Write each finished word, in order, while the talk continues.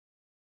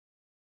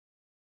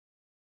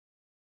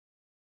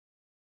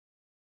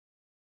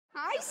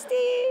Hi,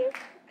 Steve.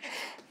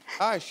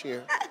 Hi,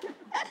 Cher.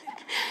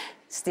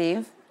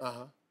 Steve,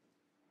 Uh-huh.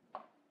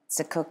 it's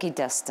a cookie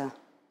duster.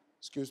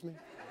 Excuse me?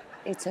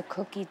 It's a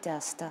cookie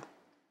duster.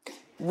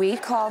 We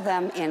call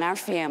them in our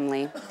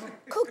family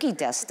cookie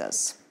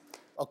dusters.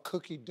 A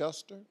cookie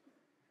duster?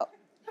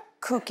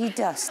 Cookie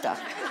duster.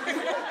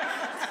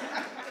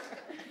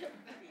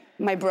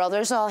 My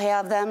brothers all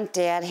have them.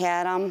 Dad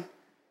had them.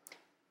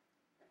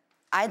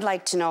 I'd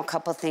like to know a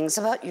couple things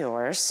about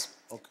yours.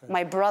 Okay.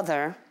 My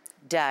brother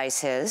dyes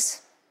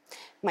his.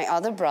 My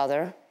other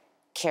brother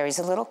carries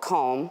a little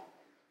comb,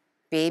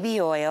 baby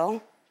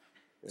oil,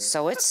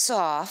 so it's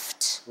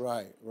soft.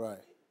 Right.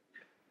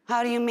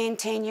 How do you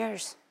maintain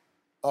yours?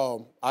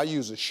 I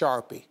use a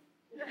Sharpie.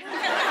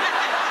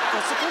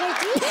 That's a good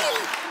idea.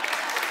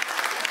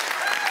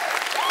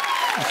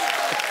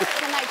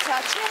 Can I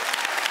touch it?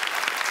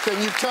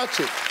 Can you touch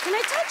it? Can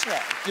I touch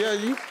it? Yeah,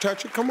 you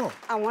touch it. Come on.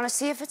 I want to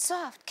see if it's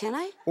soft. Can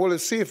I? Well,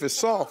 let's see if it's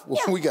soft. Well,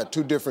 Yeah. we got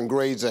two different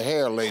grades of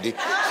hair, lady.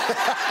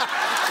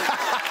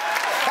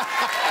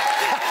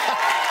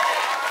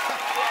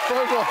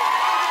 First of all,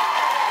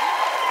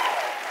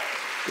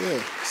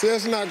 yeah. See,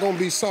 it's not gonna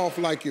be soft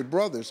like your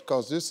brother's,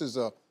 because this is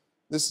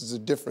a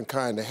different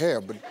kind of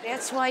hair. But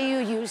That's why you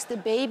use the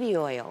baby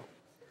oil.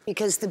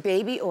 Because the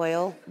baby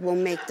oil will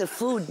make the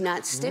food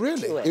not stick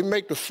really, to it. it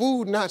make the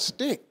food not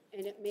stick.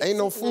 And it makes Ain't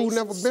no it food nice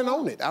never and been soft.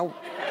 on it.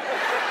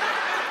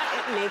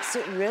 It makes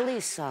it really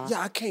soft.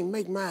 Yeah, I can't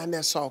make mine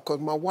that soft because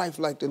my wife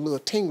like the little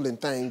tingling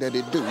thing that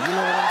it do. You know what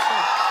I'm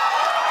saying?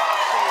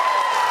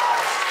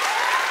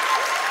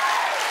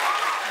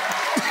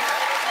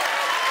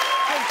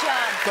 Good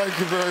job. Thank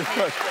you very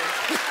much.